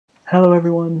Hello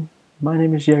everyone, my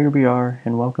name is Yeagerbr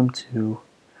and welcome to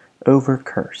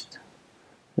Overcursed.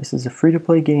 This is a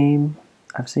free-to-play game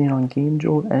I've seen on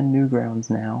GameJolt and Newgrounds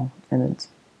now, and it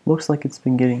looks like it's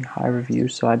been getting high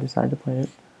reviews, so I decided to play it.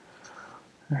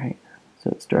 Alright, so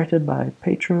it's directed by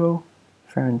Pietro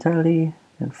Ferrantelli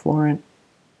and Florent.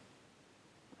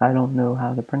 I don't know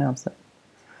how to pronounce that.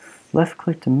 Left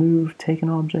click to move, take an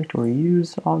object, or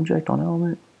use object on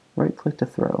element. Right click to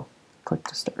throw. Click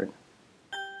to start.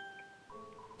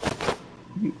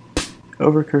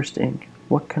 Overcursed Inc.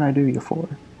 What can I do you for?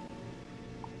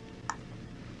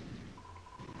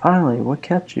 Finally, what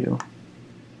kept you?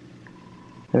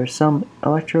 There's some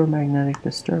electromagnetic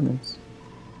disturbance.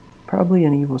 Probably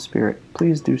an evil spirit.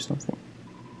 Please do something.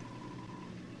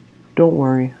 Don't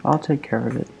worry, I'll take care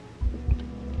of it.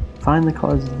 Find the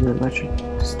cause of the electric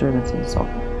disturbance and solve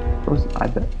it. I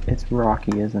bet it's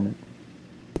Rocky, isn't it?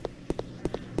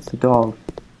 It's the dog.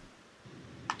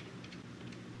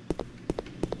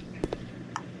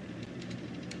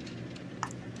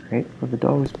 Right, well the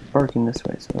dog was barking this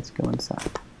way, so let's go inside.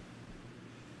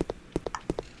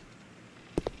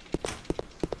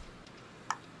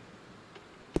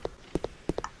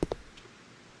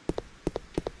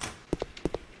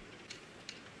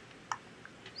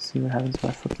 See what happens if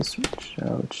I flip the switch.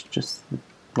 Oh, it's just the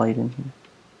light in here.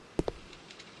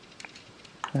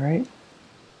 Alright.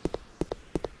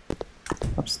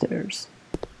 Upstairs.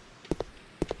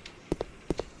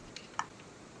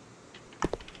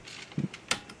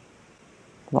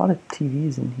 A lot of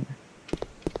TVs in here.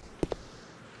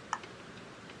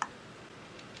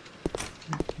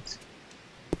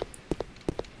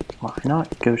 Why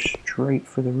not go straight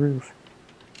for the roof?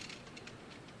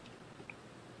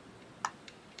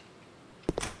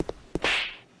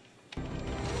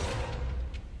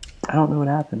 I don't know what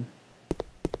happened.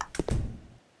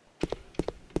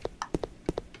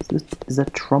 Is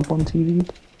that Trump on TV?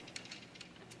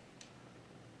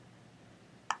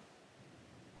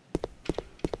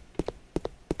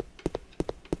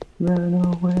 Run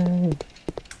away.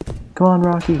 Come on,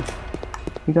 Rocky.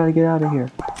 We gotta get out of here.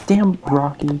 Damn,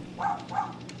 Rocky.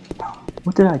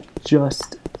 What did I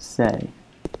just say?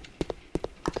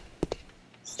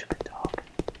 Stupid dog.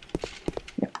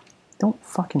 Yeah, don't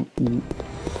fucking eat.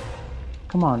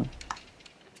 Come on.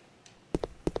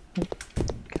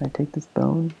 Can I take this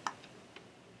bone?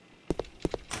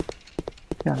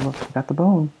 Yeah, look, I got the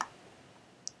bone.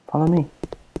 Follow me.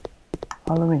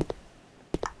 Follow me.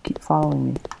 Keep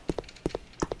following me.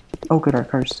 Oh good, our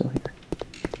car's still here.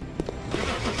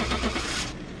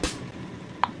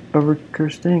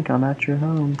 Overcursed Inc, I'm at your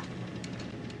home.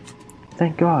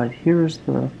 Thank God, here's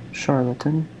the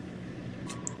charlatan.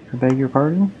 I beg your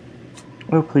pardon?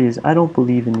 Oh please, I don't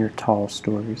believe in your tall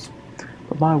stories,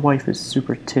 but my wife is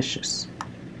superstitious.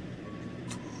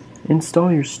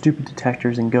 Install your stupid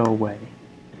detectors and go away.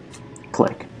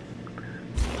 Click.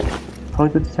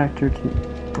 Plug the detector to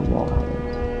the wall outlet.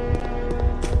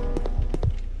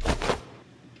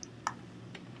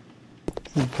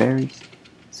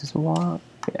 Is this a wall?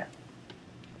 Yeah.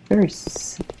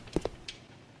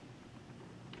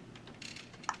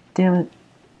 Damn it.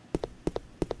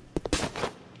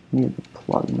 Need the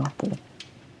plug, not the...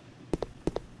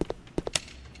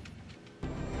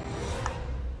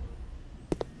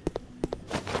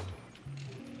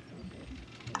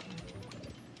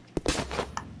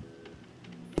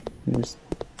 There's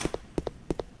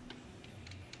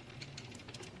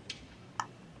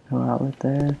no outlet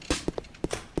there.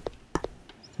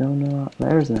 Still no outlet.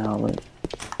 There's an outlet.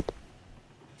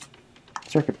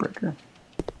 Circuit breaker.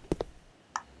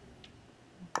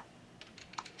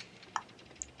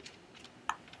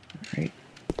 Alright.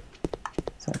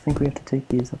 So I think we have to take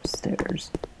these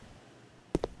upstairs.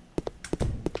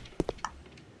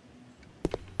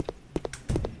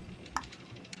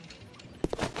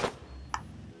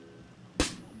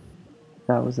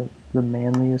 That was the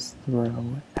manliest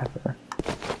throw ever.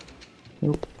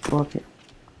 Nope, go up here.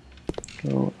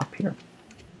 Go up here.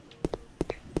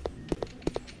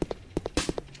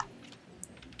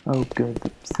 Oh good,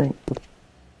 the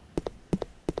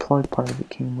plug part of it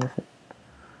came with it.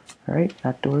 Alright,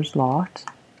 that door's locked.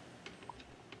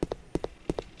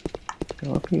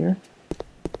 Go up here.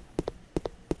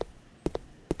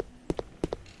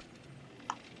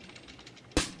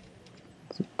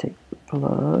 So take the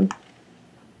plug.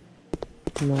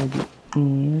 Plug it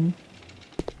in.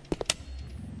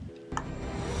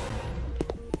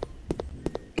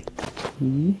 Get the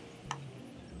key.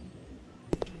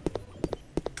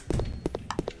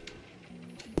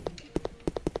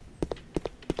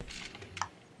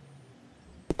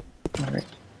 Alright,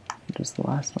 just the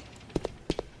last one.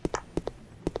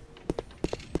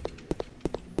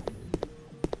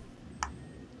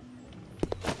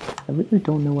 I really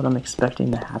don't know what I'm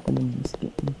expecting to happen in this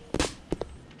game.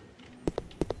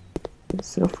 But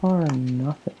so far,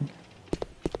 nothing.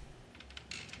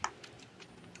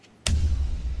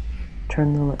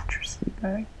 Turn the electricity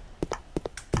back.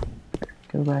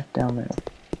 Go back down there.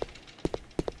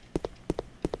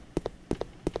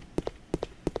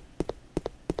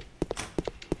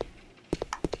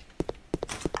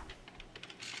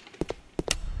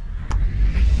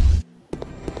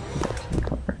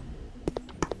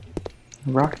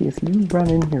 Rocky, if you run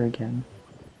in here again,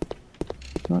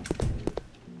 what?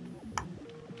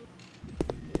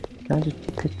 Can I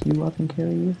just pick you up and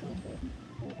carry you?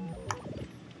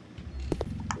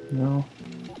 No.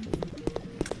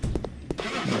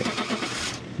 Right.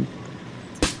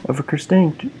 Overcursed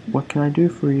Inc, what can I do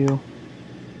for you?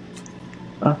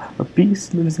 A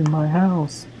beast lives in my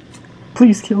house.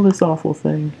 Please kill this awful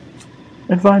thing,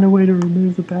 and find a way to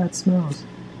remove the bad smells.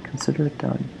 Consider it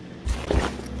done.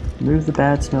 Remove the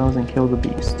bad smells and kill the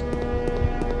beast.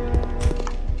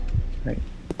 Right,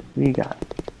 what do you got?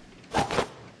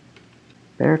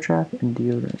 Bear trap and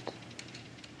deodorant.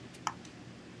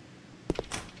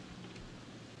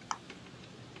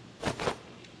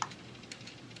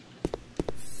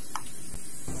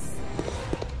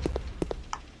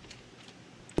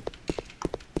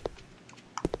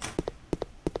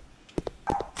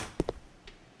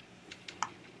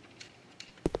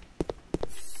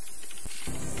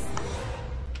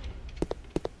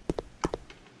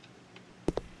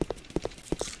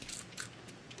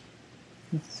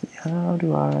 Let's see, how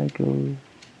do I go?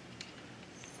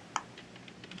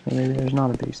 Maybe there's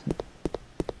not a basement.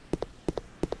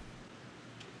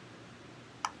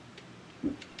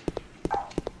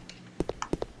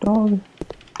 Dog.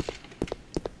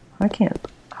 I can't.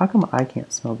 How come I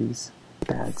can't smell these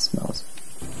bad smells?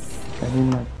 I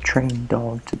need my trained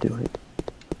dog to do it.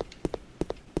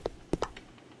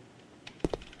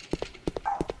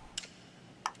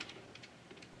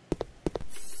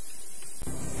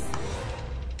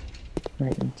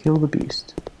 Right, and kill the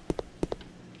beast.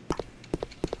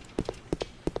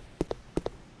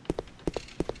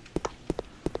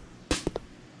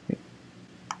 Okay.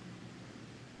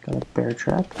 Got a bear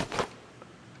trap.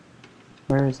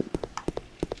 Where is it?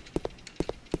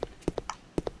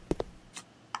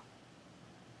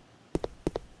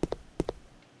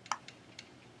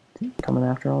 Is it coming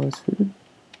after all this food?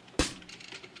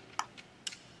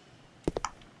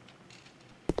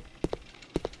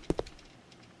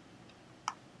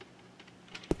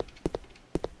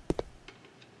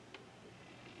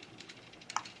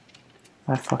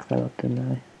 I fucked that up,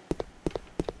 didn't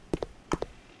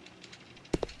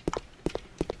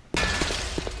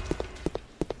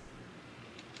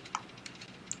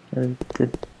I?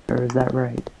 Or is that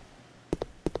right?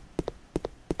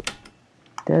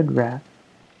 Dead rat.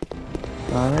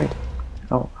 Alright.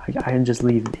 Oh, I can just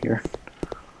leave it here.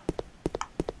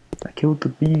 I killed the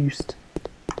beast.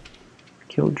 I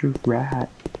killed your rat.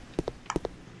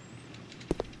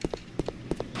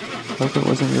 Hope it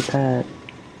wasn't your pet.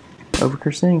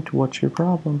 Overcursed Inc, what's your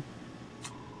problem?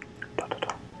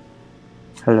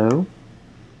 Hello?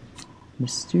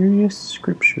 Mysterious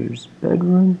scriptures,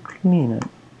 bedroom cleanup.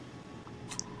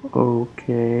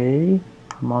 Okay,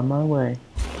 I'm on my way.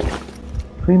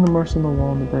 Clean the marks on the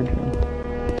wall in the bedroom.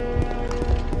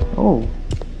 Oh.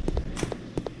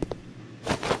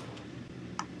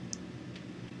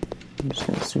 I'm just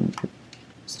gonna assume you're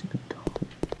stupid dog.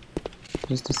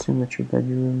 Just assume that your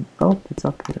bedroom. Oh, it's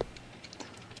up here.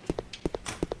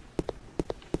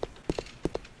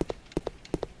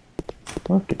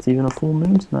 Look, it's even a full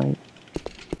moon tonight.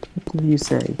 What do you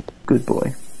say? Good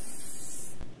boy.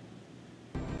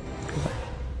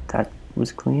 That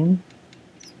was clean.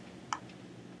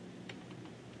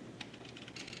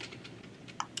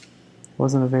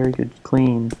 Wasn't a very good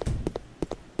clean.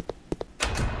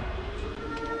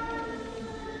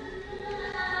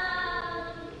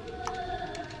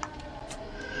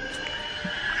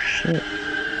 Shit.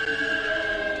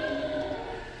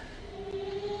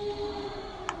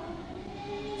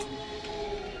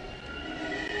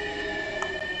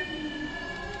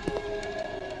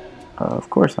 Of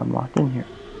course I'm locked in here.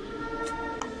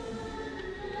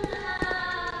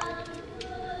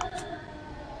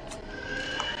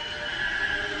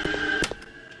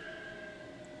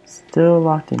 Still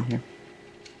locked in here.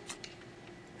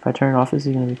 If I turn it off, is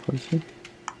he going to be closer?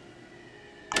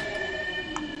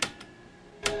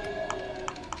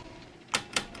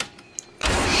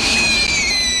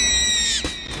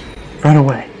 Run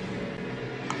away.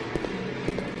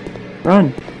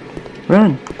 Run.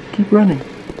 Run. Keep running.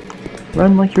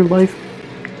 Run like your life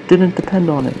didn't depend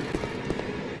on it.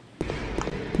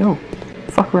 No.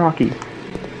 Fuck Rocky.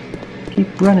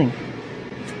 Keep running.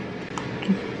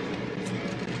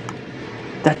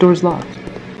 That door's locked.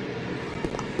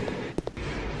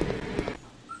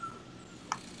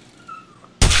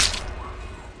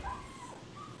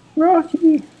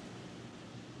 Rocky!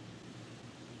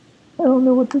 I don't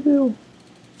know what to do.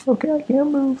 Okay, I can't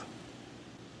move.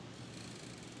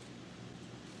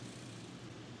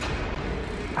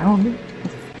 I don't know the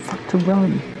fuck to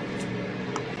run.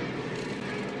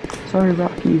 Sorry,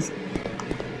 Rockies.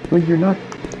 Well, you're not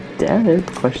dead?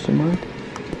 Question mark.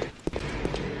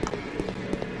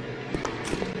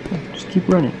 Just keep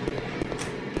running.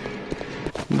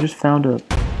 You just found a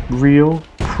real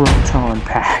proton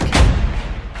pack.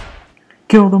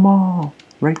 Kill them all!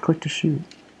 Right click to shoot.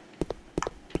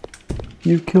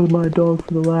 You killed my dog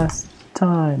for the last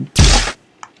time.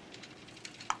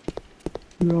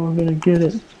 You're all gonna get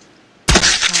it.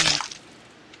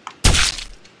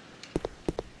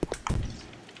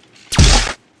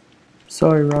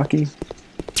 Sorry, Rocky.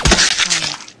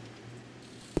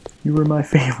 You were my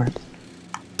favorite.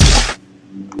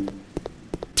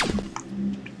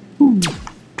 Ooh.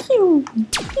 Pew!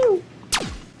 Pew!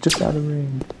 Just out of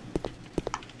range.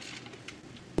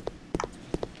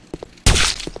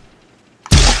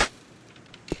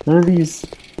 None of these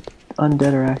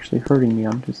undead are actually hurting me,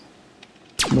 I'm just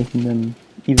making them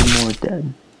even more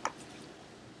dead.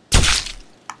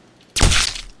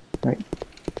 Right,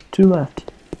 2 left.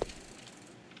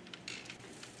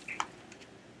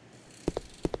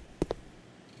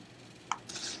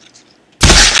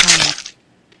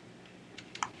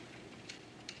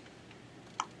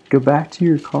 Go back to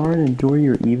your car and enjoy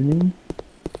your evening?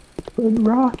 But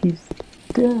Rocky's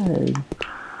dead.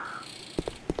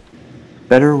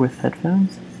 Better with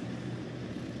headphones?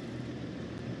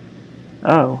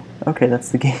 Oh, okay,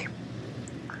 that's the game.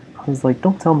 I was like,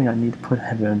 don't tell me I need to put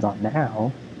headphones on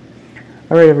now.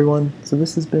 Alright everyone, so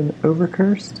this has been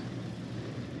Overcursed.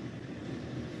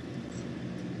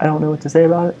 I don't know what to say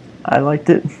about it. I liked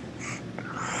it.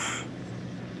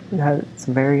 It had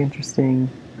some very interesting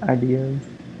ideas.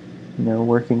 You know,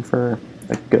 working for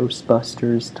a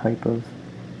Ghostbusters type of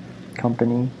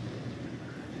company.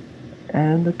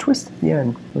 And a twist at the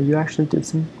end, where you actually did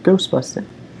some ghost busting.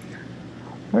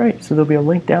 Alright, so there'll be a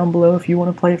link down below if you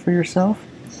want to play it for yourself,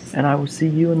 and I will see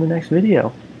you in the next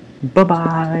video.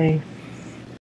 Bye-bye!